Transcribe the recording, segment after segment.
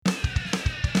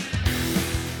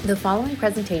The following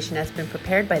presentation has been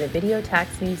prepared by the Video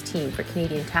Tax News team for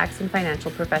Canadian tax and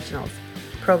financial professionals.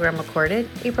 Program recorded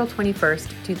April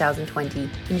 21st, 2020.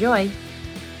 Enjoy!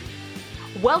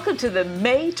 Welcome to the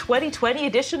May 2020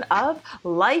 edition of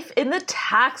Life in the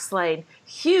Tax Lane.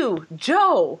 Hugh,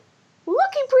 Joe,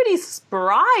 looking pretty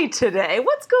spry today.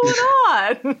 What's going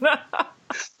on?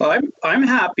 I'm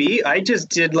happy. I just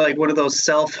did like one of those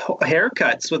self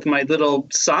haircuts with my little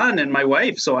son and my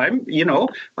wife. So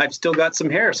I've still got some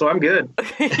hair, so I'm good.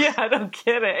 Yeah, no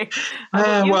kidding.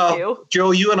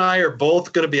 Joe, you and I are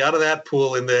both going to be out of that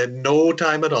pool in no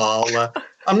time at all.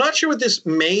 I'm not sure what this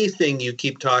May thing you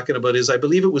keep talking about is. I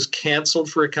believe it was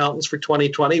canceled for accountants for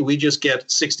 2020. We just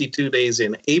get 62 days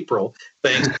in April,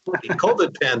 thanks to the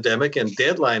COVID pandemic and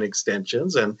deadline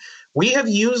extensions. And we have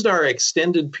used our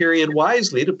extended period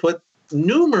wisely to put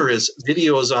numerous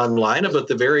videos online about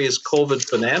the various COVID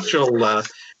financial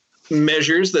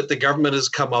measures that the government has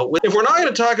come out with. If we're not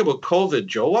going to talk about COVID,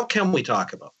 Joe, what can we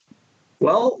talk about?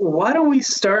 Well, why don't we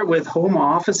start with home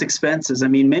office expenses? I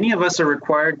mean, many of us are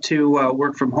required to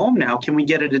work from home now. Can we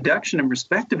get a deduction in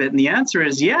respect of it? And the answer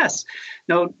is yes.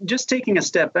 Now, just taking a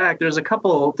step back, there's a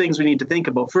couple of things we need to think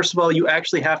about. First of all, you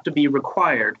actually have to be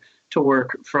required to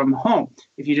work from home.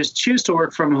 If you just choose to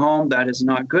work from home, that is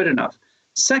not good enough.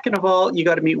 Second of all, you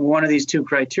got to meet one of these two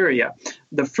criteria.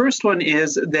 The first one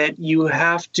is that you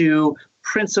have to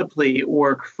principally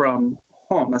work from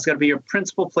home. That's got to be your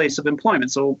principal place of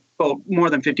employment, so about more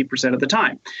than 50% of the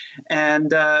time. And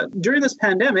during this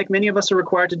pandemic, many of us are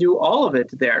required to do all of it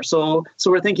there. So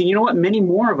we're thinking, you know what, many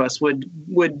more of us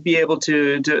would be able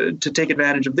to take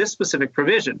advantage of this specific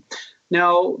provision.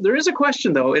 Now, there is a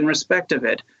question, though, in respect of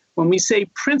it. When we say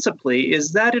principally,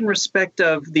 is that in respect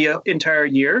of the entire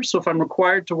year? So if I'm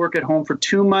required to work at home for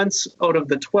 2 months out of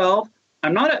the 12,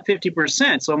 I'm not at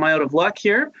 50%. So am I out of luck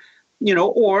here?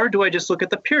 Or do I just look at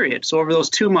the period? So over those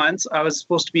 2 months, I was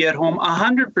supposed to be at home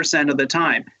 100% of the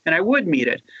time, and I would meet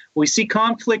it. We see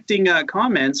conflicting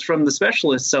comments from the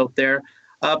specialists out there.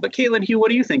 But Caitlin, Hugh, what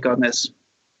do you think on this?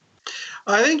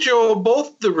 I think, Joe,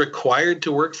 both the required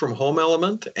to work from home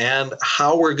element and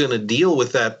how we're going to deal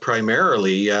with that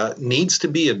primarily needs to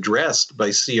be addressed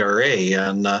by CRA.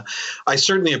 And I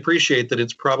certainly appreciate that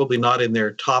it's probably not in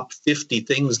their top 50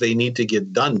 things they need to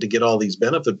get done to get all these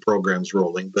benefit programs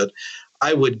rolling. But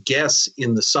I would guess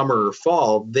in the summer or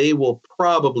fall, they will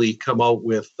probably come out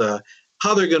with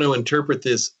how they're going to interpret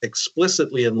this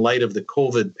explicitly in light of the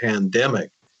COVID pandemic,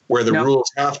 where the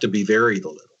rules have to be varied a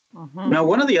little. Mm-hmm. Now,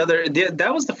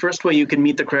 that was the first way you can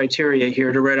meet the criteria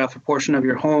here to write off a portion of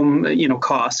your home,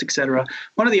 costs, et cetera.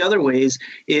 One of the other ways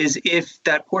is if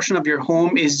that portion of your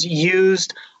home is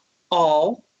used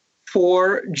all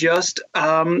for just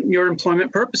your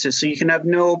employment purposes. So you can have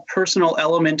no personal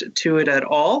element to it at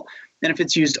all. And if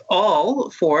it's used all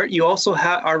for it, you also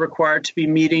are required to be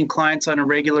meeting clients on a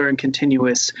regular and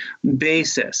continuous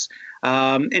basis.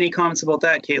 Any comments about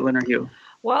that, Caitlin or Hugh?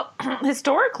 Well,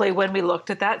 historically, when we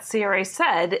looked at that, CRA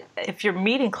said if you're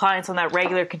meeting clients on that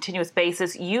regular, continuous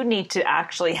basis, you need to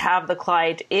actually have the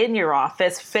client in your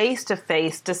office,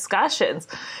 face-to-face discussions.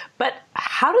 But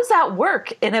how does that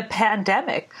work in a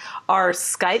pandemic? Are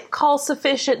Skype calls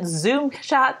sufficient? Zoom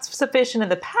chats sufficient? In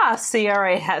the past,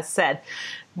 CRA has said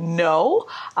no.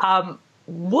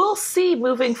 We'll see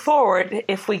moving forward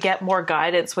if we get more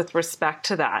guidance with respect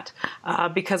to that,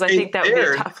 because I think that would be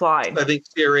a tough line. I think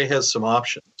CRA has some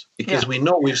options because we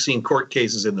know we've seen court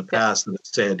cases in the past that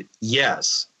said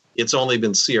yes. It's only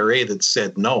been CRA that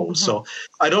said no. Mm-hmm. So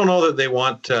I don't know that they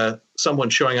want someone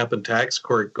showing up in tax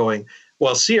court going,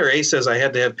 well, CRA says I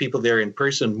had to have people there in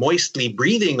person moistly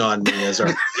breathing on me, as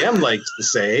our PM likes to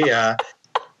say.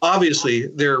 Obviously,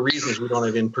 there are reasons we don't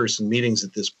have in-person meetings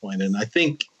at this point. And I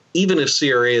think even if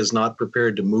CRA is not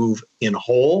prepared to move in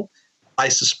whole, I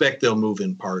suspect they'll move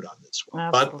in part on this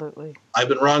one. Absolutely. But I've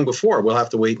been wrong before. We'll have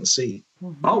to wait and see.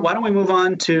 Mm-hmm. Oh, why don't we move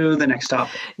on to the next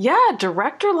topic? Yeah,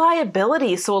 director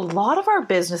liability. So a lot of our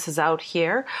businesses out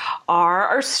here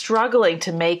are struggling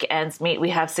to make ends meet.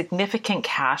 We have significant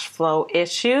cash flow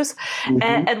issues. Mm-hmm.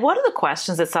 And one of the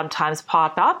questions that sometimes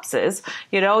pop up is,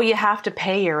 you have to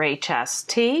pay your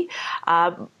HST,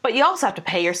 but you also have to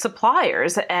pay your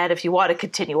suppliers. And if you want to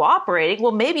continue operating,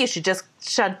 well, maybe you should just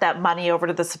shunt that money over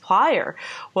to the supplier.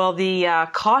 Well, the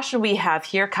caution we have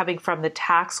here coming from the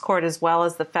tax court as well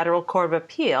as the federal court of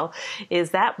appeal is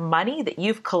that money that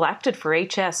you've collected for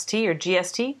HST or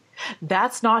GST,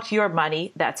 that's not your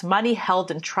money. That's money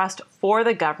held in trust for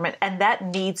the government, and that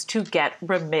needs to get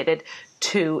remitted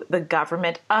to the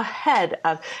government ahead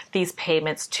of these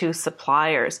payments to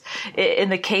suppliers. In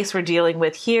the case we're dealing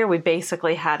with here, we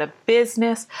basically had a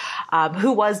business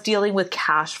who was dealing with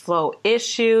cash flow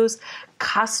issues.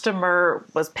 Customer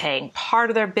was paying part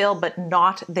of their bill, but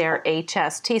not their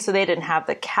HST, so they didn't have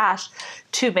the cash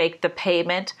to make the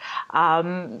payment.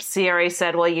 CRA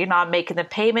said, well, you're not making the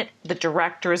payment. The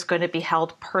director is going to be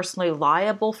held personally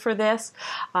liable for this.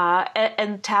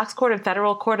 And Tax Court and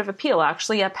Federal Court of Appeal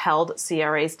actually upheld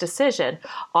CRA's decision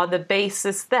on the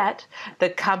basis that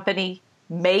the company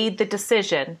made the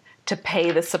decision to pay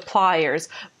the suppliers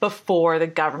before the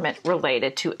government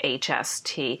related to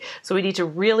HST. So we need to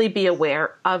really be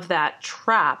aware of that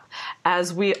trap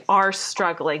as we are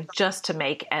struggling just to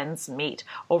make ends meet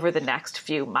over the next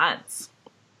few months.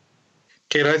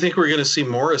 Kate, I think we're going to see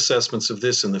more assessments of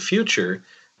this in the future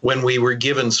when we were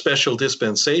given special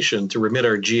dispensation to remit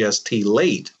our GST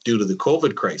late due to the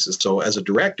COVID crisis. So as a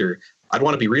director, I'd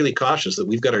want to be really cautious that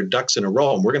we've got our ducks in a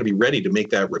row and we're going to be ready to make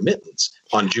that remittance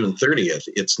on June 30th.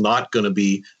 It's not going to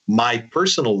be my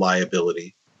personal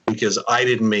liability because I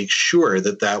didn't make sure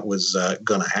that that was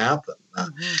going to happen.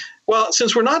 Well,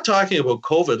 since we're not talking about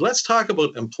COVID, let's talk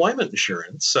about employment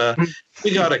insurance.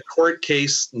 We got a court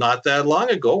case not that long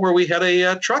ago where we had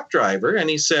a truck driver and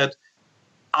he said,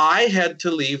 I had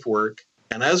to leave work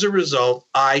and as a result,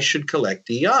 I should collect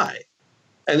EI.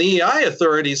 And the EI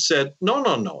authorities said,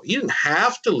 no, you didn't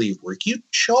have to leave work. You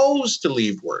chose to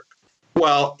leave work.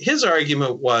 Well, his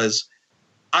argument was,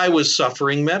 I was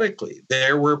suffering medically.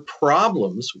 There were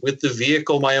problems with the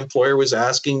vehicle my employer was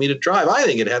asking me to drive. I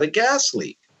think it had a gas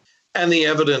leak. And the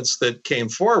evidence that came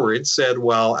forward said,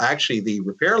 well, actually, the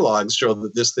repair logs show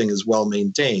that this thing is well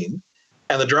maintained.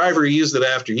 And the driver who used it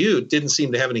after you didn't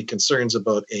seem to have any concerns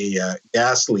about a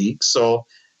gas leak. So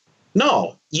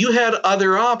no, you had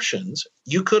other options.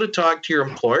 You could have talked to your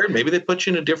employer. Maybe they put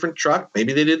you in a different truck.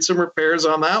 Maybe they did some repairs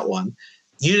on that one.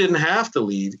 You didn't have to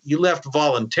leave. You left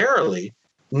voluntarily.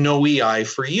 No EI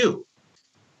for you.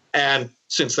 And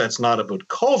since that's not about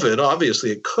COVID,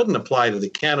 obviously it couldn't apply to the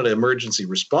Canada Emergency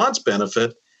Response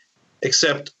Benefit,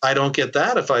 except I don't get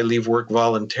that if I leave work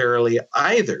voluntarily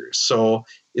either. So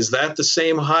is that the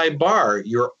same high bar?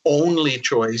 Your only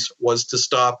choice was to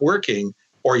stop working,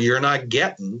 or you're not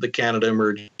getting the Canada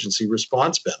Emergency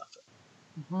Response Benefit.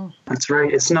 That's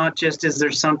right. It's not just, is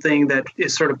there something that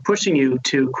is sort of pushing you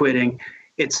to quitting?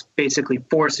 It's basically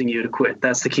forcing you to quit.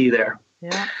 That's the key there.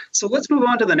 Yeah. So let's move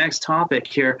on to the next topic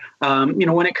here.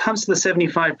 When it comes to the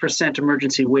 75%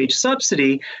 emergency wage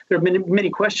subsidy, there have been many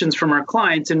questions from our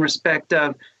clients in respect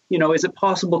of, is it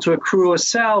possible to accrue a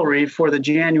salary for the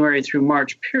January through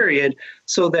March period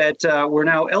so that we're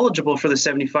now eligible for the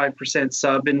 75%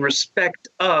 sub in respect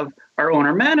of our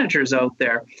owner managers out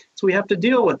there? So we have to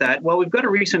deal with that. Well, we've got a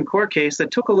recent court case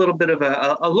that took a little bit of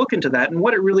a look into that. And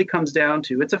what it really comes down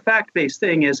to, it's a fact-based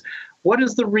thing, is what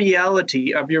is the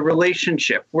reality of your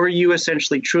relationship? Were you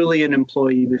essentially truly an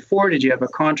employee before? Did you have a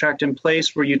contract in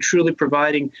place? Were you truly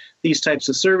providing these types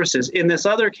of services? In this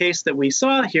other case that we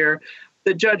saw here,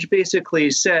 the judge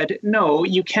basically said, no,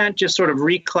 you can't just sort of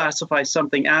reclassify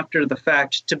something after the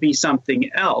fact to be something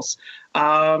else.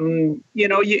 You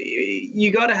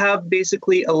got to have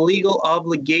basically a legal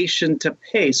obligation to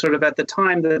pay sort of at the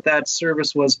time that that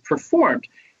service was performed.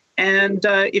 And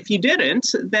if you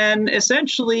didn't, then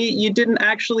essentially you didn't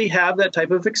actually have that type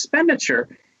of expenditure.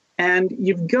 And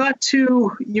you've got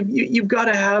to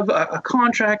have a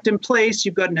contract in place.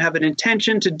 You've got to have an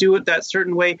intention to do it that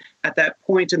certain way at that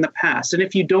point in the past. And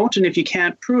if you don't, and if you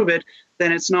can't prove it,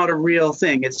 then it's not a real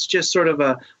thing. It's just sort of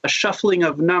a shuffling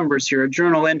of numbers here, a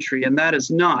journal entry, and that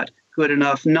is not good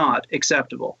enough, not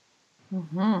acceptable.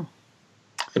 And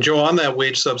Joe, on that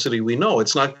wage subsidy, we know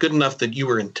it's not good enough that you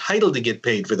were entitled to get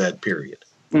paid for that period.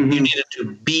 You needed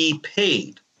to be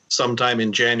paid sometime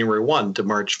in January 1 to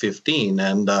March 15.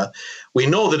 And we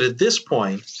know that at this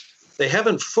point, they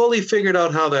haven't fully figured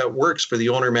out how that works for the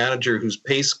owner-manager whose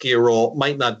pay scale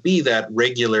might not be that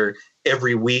regular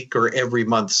every week or every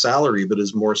month salary, but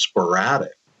is more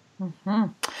sporadic.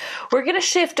 We're going to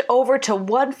shift over to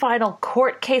one final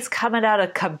court case coming out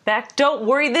of Quebec. Don't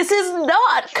worry, this is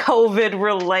not COVID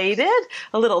related.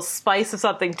 A little spice of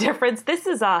something different. This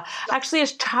is actually a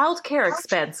childcare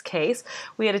expense case.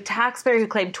 We had a taxpayer who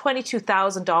claimed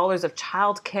 $22,000 of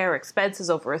childcare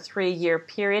expenses over a 3-year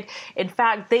period. In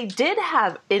fact, they did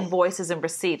have invoices and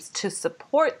receipts to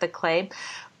support the claim,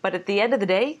 but at the end of the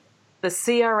day, The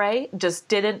CRA just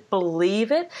didn't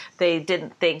believe it. They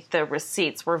didn't think the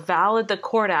receipts were valid. The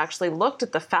court actually looked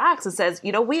at the facts and says,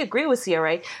 we agree with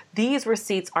CRA. These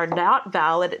receipts are not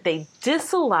valid. They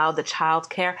disallowed the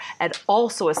child care and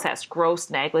also assessed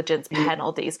gross negligence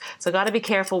penalties. So got to be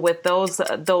careful with those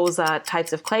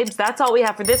types of claims. That's all we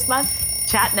have for this month.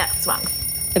 Chat next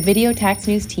month. The Video Tax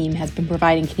News team has been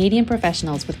providing Canadian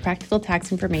professionals with practical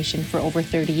tax information for over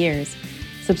 30 years.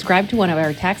 Subscribe to one of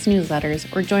our tax newsletters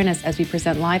or join us as we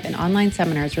present live and online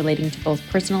seminars relating to both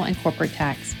personal and corporate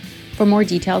tax. For more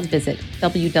details, visit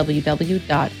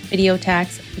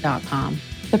www.videotax.com.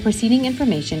 The preceding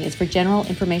information is for general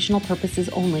informational purposes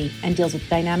only and deals with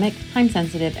dynamic,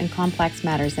 time-sensitive, and complex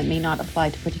matters that may not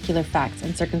apply to particular facts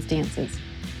and circumstances.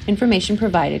 Information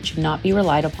provided should not be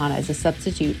relied upon as a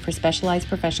substitute for specialized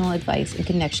professional advice in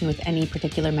connection with any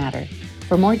particular matter.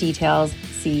 For more details,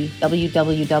 see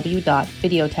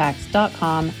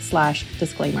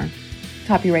www.videotax.com/disclaimer.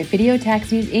 Copyright Video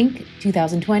Tax News Inc.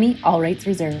 2020, all rights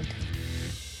reserved.